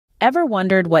Ever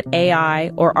wondered what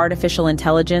AI or artificial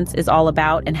intelligence is all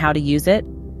about and how to use it?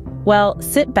 Well,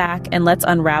 sit back and let's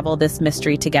unravel this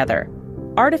mystery together.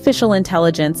 Artificial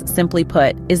intelligence, simply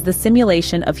put, is the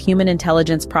simulation of human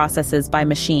intelligence processes by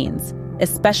machines,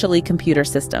 especially computer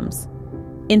systems.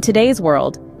 In today's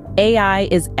world, AI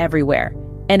is everywhere,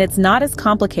 and it's not as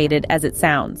complicated as it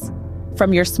sounds.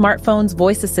 From your smartphone's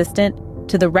voice assistant,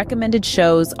 to the recommended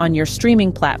shows on your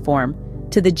streaming platform,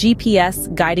 to the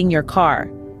GPS guiding your car,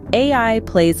 AI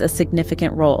plays a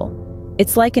significant role.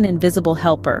 It's like an invisible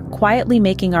helper, quietly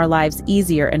making our lives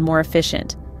easier and more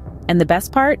efficient. And the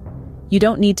best part? You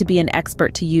don't need to be an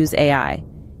expert to use AI.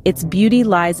 Its beauty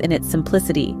lies in its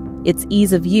simplicity, its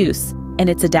ease of use, and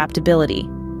its adaptability.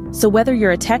 So whether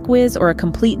you're a tech whiz or a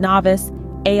complete novice,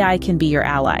 AI can be your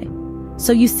ally.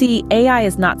 So you see, AI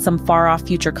is not some far-off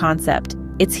future concept.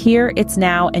 It's here, it's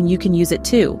now, and you can use it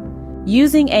too.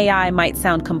 Using AI might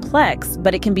sound complex,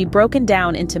 but it can be broken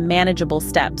down into manageable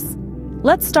steps.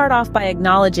 Let's start off by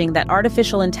acknowledging that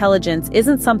artificial intelligence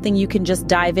isn't something you can just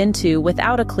dive into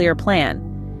without a clear plan.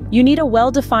 You need a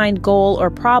well-defined goal or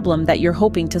problem that you're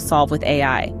hoping to solve with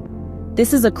AI.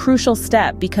 This is a crucial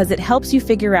step because it helps you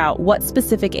figure out what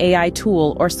specific AI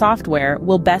tool or software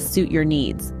will best suit your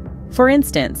needs. For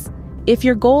instance, if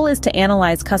your goal is to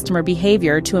analyze customer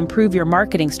behavior to improve your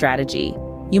marketing strategy,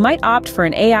 you might opt for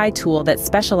an AI tool that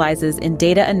specializes in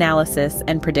data analysis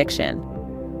and prediction.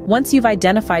 Once you've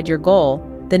identified your goal,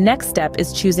 the next step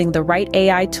is choosing the right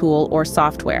AI tool or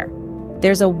software.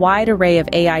 There's a wide array of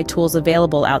AI tools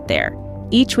available out there,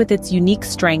 each with its unique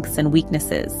strengths and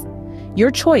weaknesses.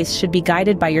 Your choice should be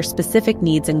guided by your specific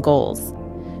needs and goals.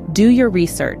 Do your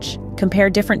research, compare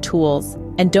different tools,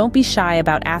 and don't be shy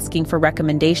about asking for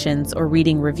recommendations or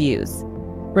reading reviews.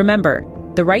 Remember,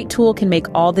 the right tool can make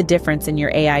all the difference in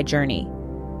your AI journey.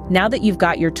 Now that you've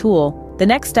got your tool, the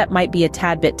next step might be a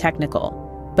tad bit technical,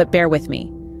 but bear with me.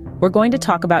 We're going to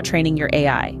talk about training your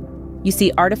AI. You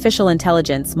see, artificial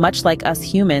intelligence, much like us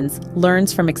humans,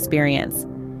 learns from experience.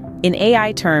 In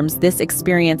AI terms, this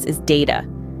experience is data.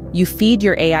 You feed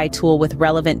your AI tool with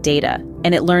relevant data,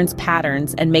 and it learns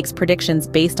patterns and makes predictions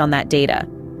based on that data.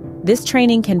 This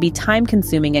training can be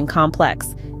time-consuming and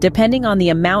complex, depending on the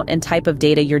amount and type of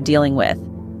data you're dealing with.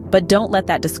 But don't let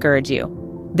that discourage you.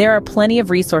 There are plenty of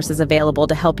resources available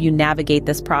to help you navigate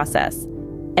this process.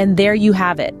 And there you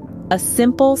have it, a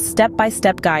simple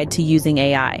step-by-step guide to using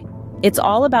AI. It's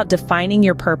all about defining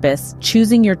your purpose,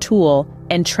 choosing your tool,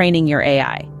 and training your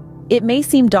AI. It may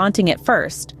seem daunting at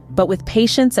first, but with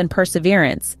patience and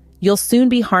perseverance, you'll soon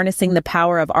be harnessing the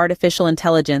power of artificial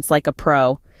intelligence like a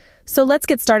pro. So let's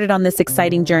get started on this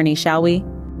exciting journey, shall we?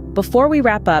 Before we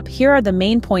wrap up, here are the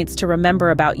main points to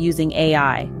remember about using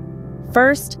AI.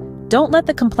 First, don't let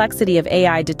the complexity of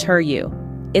AI deter you.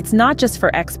 It's not just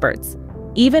for experts.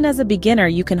 Even as a beginner,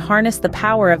 you can harness the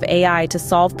power of AI to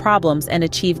solve problems and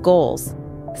achieve goals.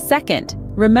 Second,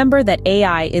 remember that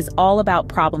AI is all about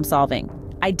problem solving.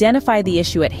 Identify the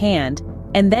issue at hand,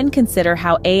 and then consider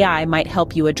how AI might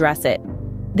help you address it.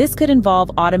 This could involve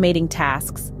automating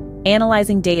tasks,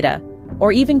 analyzing data,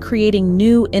 or even creating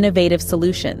new innovative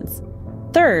solutions.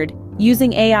 Third,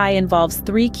 using AI involves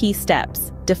 3 key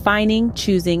steps: defining,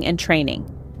 choosing, and training.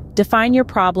 Define your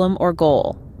problem or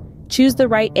goal. Choose the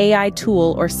right AI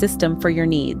tool or system for your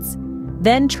needs.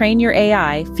 Then train your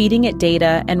AI, feeding it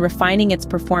data and refining its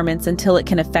performance until it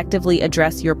can effectively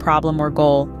address your problem or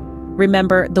goal.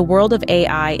 Remember, the world of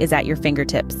AI is at your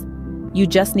fingertips. You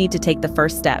just need to take the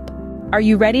first step. Are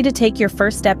you ready to take your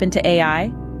first step into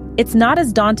AI? It's not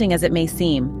as daunting as it may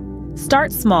seem.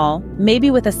 Start small,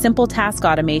 maybe with a simple task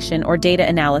automation or data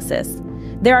analysis.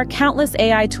 There are countless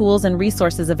AI tools and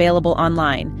resources available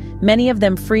online, many of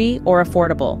them free or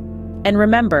affordable. And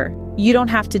remember, you don't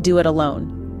have to do it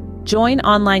alone. Join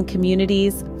online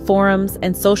communities, forums,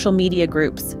 and social media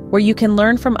groups where you can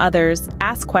learn from others,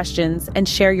 ask questions, and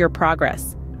share your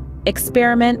progress.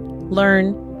 Experiment,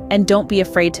 learn, and don't be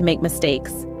afraid to make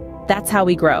mistakes. That's how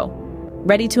we grow.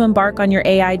 Ready to embark on your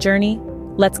AI journey?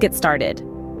 Let's get started.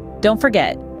 Don't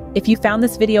forget, if you found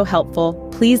this video helpful,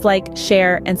 please like,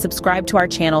 share, and subscribe to our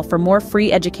channel for more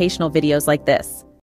free educational videos like this.